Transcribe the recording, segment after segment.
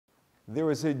There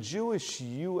was a Jewish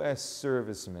U.S.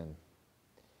 serviceman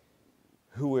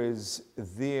who was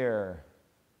there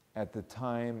at the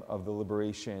time of the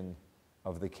liberation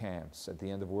of the camps at the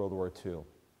end of World War II.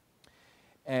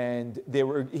 And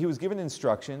he was given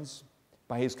instructions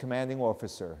by his commanding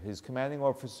officer. His commanding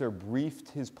officer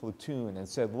briefed his platoon and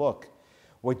said, look,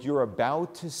 what you're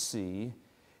about to see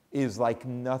is like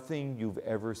nothing you've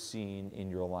ever seen in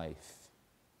your life.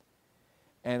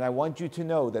 And I want you to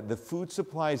know that the food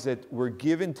supplies that were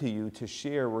given to you to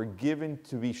share were given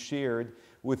to be shared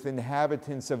with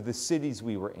inhabitants of the cities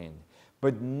we were in,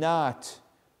 but not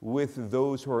with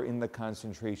those who are in the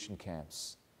concentration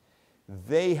camps.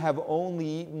 They have only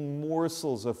eaten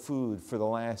morsels of food for the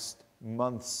last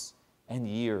months and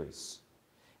years.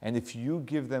 And if you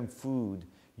give them food,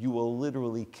 you will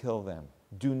literally kill them.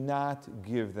 Do not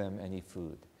give them any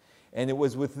food. And it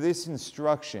was with this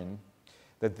instruction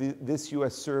that this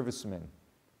U.S. serviceman,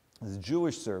 this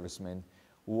Jewish serviceman,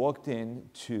 walked in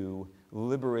to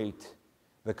liberate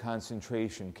the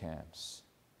concentration camps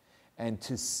and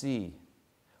to see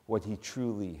what he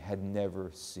truly had never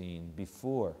seen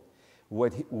before,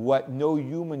 what no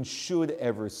human should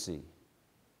ever see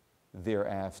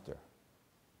thereafter.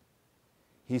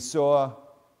 He saw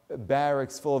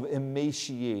barracks full of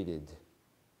emaciated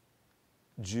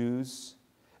Jews,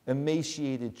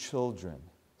 emaciated children,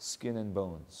 skin and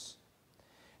bones.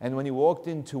 And when he walked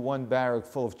into one barrack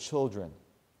full of children,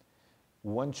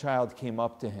 one child came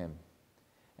up to him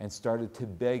and started to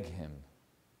beg him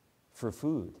for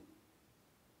food.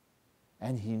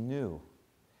 And he knew,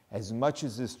 as much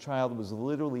as this child was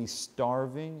literally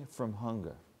starving from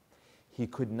hunger, he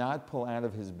could not pull out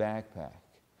of his backpack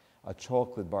a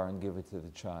chocolate bar and give it to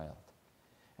the child.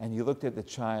 And he looked at the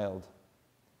child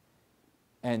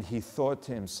and he thought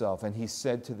to himself, and he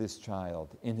said to this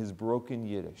child in his broken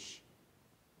Yiddish,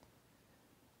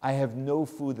 I have no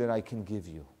food that I can give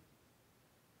you,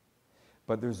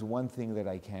 but there's one thing that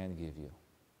I can give you.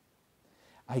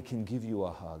 I can give you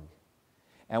a hug.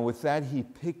 And with that, he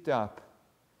picked up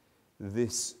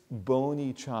this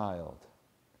bony child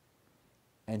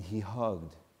and he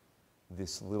hugged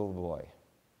this little boy.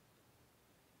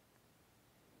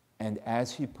 And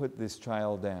as he put this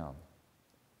child down,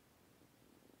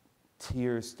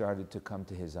 tears started to come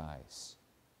to his eyes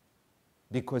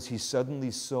because he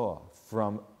suddenly saw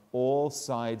from all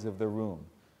sides of the room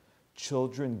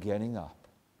children getting up,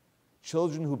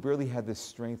 children who barely had the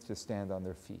strength to stand on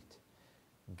their feet,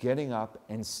 getting up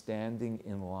and standing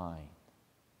in line.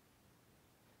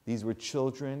 These were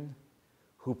children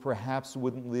who perhaps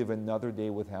wouldn't live another day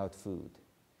without food.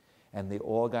 And they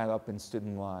all got up and stood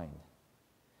in line,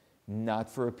 not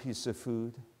for a piece of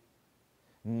food,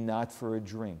 not for a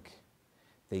drink.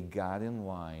 They got in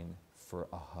line for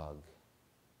a hug.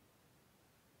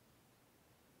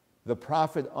 The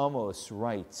prophet Amos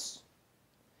writes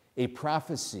a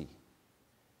prophecy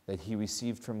that he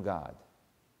received from God.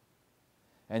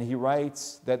 And he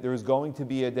writes that there is going to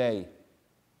be a day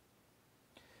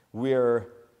where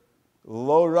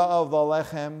lo ra'av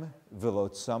lalechem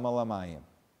v'lo tzama lamayim.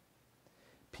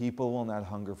 People will not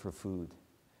hunger for food.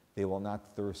 They will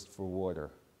not thirst for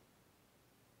water.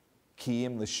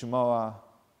 Kiyim l'shmoa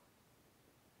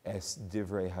es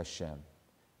divrei Hashem.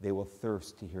 They will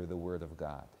thirst to hear the word of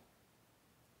God.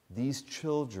 These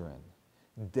children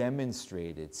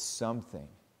demonstrated something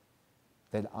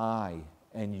that I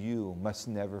and you must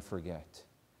never forget.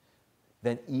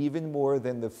 That even more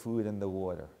than the food and the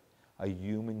water, a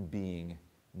human being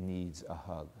needs a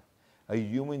hug. A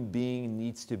human being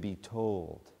needs to be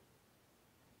told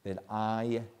that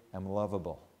I am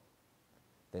lovable,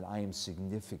 that I am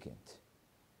significant,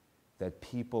 that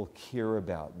people care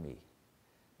about me,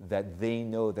 that they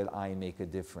know that I make a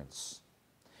difference.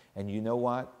 And you know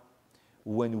what?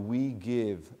 When we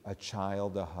give a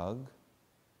child a hug,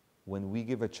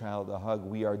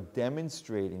 we are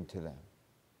demonstrating to them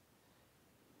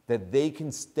that they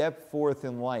can step forth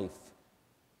in life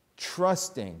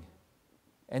trusting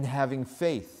and having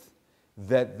faith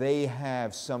that they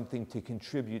have something to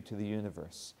contribute to the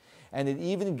universe. And it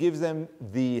even gives them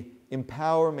the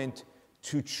empowerment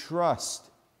to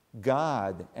trust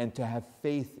God and to have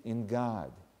faith in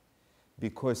God,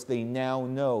 because they now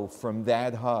know from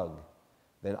that hug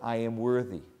that I am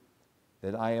worthy,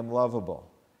 that I am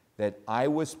lovable, that I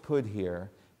was put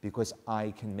here because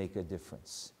I can make a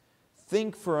difference.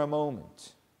 Think for a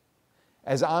moment,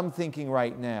 as I'm thinking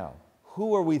right now,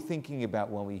 who are we thinking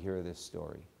about when we hear this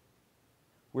story?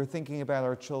 We're thinking about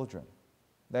our children.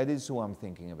 That is who I'm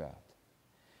thinking about.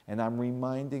 And I'm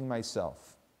reminding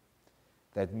myself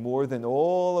that more than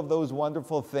all of those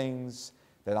wonderful things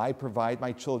that I provide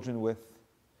my children with,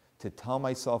 to tell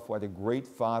myself what a great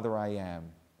father I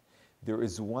am, there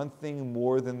is one thing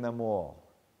more than them all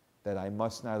that I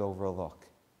must not overlook,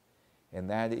 and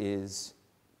that is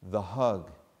the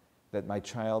hug that my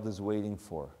child is waiting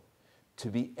for, to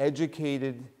be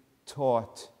educated,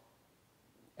 taught,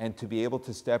 and to be able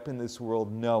to step in this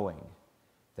world knowing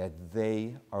that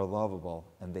they are lovable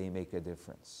and they make a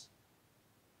difference.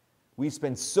 We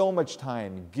spend so much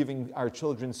time giving our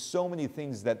children so many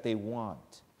things that they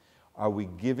want. Are we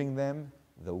giving them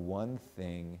the one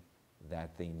thing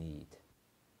that they need?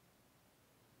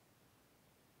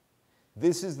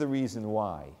 This is the reason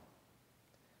why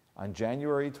on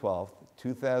January 12th,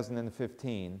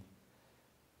 2015,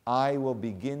 I will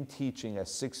begin teaching a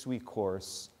 6-week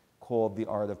course called The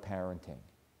Art of Parenting,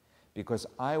 because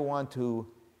I want to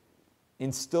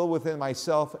instill within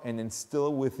myself and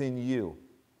instill within you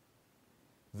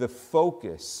the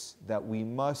focus that we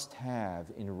must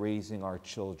have in raising our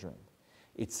children.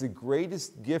 It's the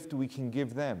greatest gift we can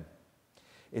give them.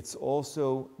 It's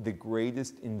also the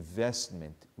greatest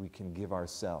investment we can give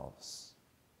ourselves.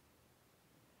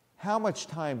 How much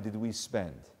time did we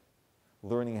spend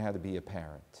learning how to be a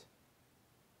parent?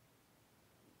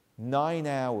 9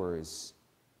 hours.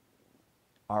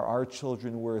 Are our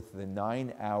children worth the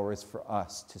 9 hours for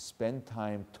us to spend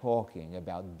time talking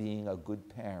about being a good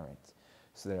parent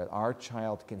so that our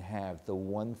child can have the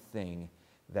one thing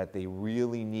that they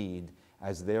really need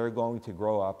as they're going to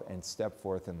grow up and step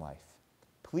forth in life?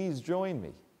 Please join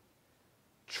me.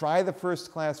 Try the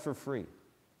first class for free.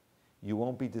 You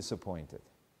won't be disappointed.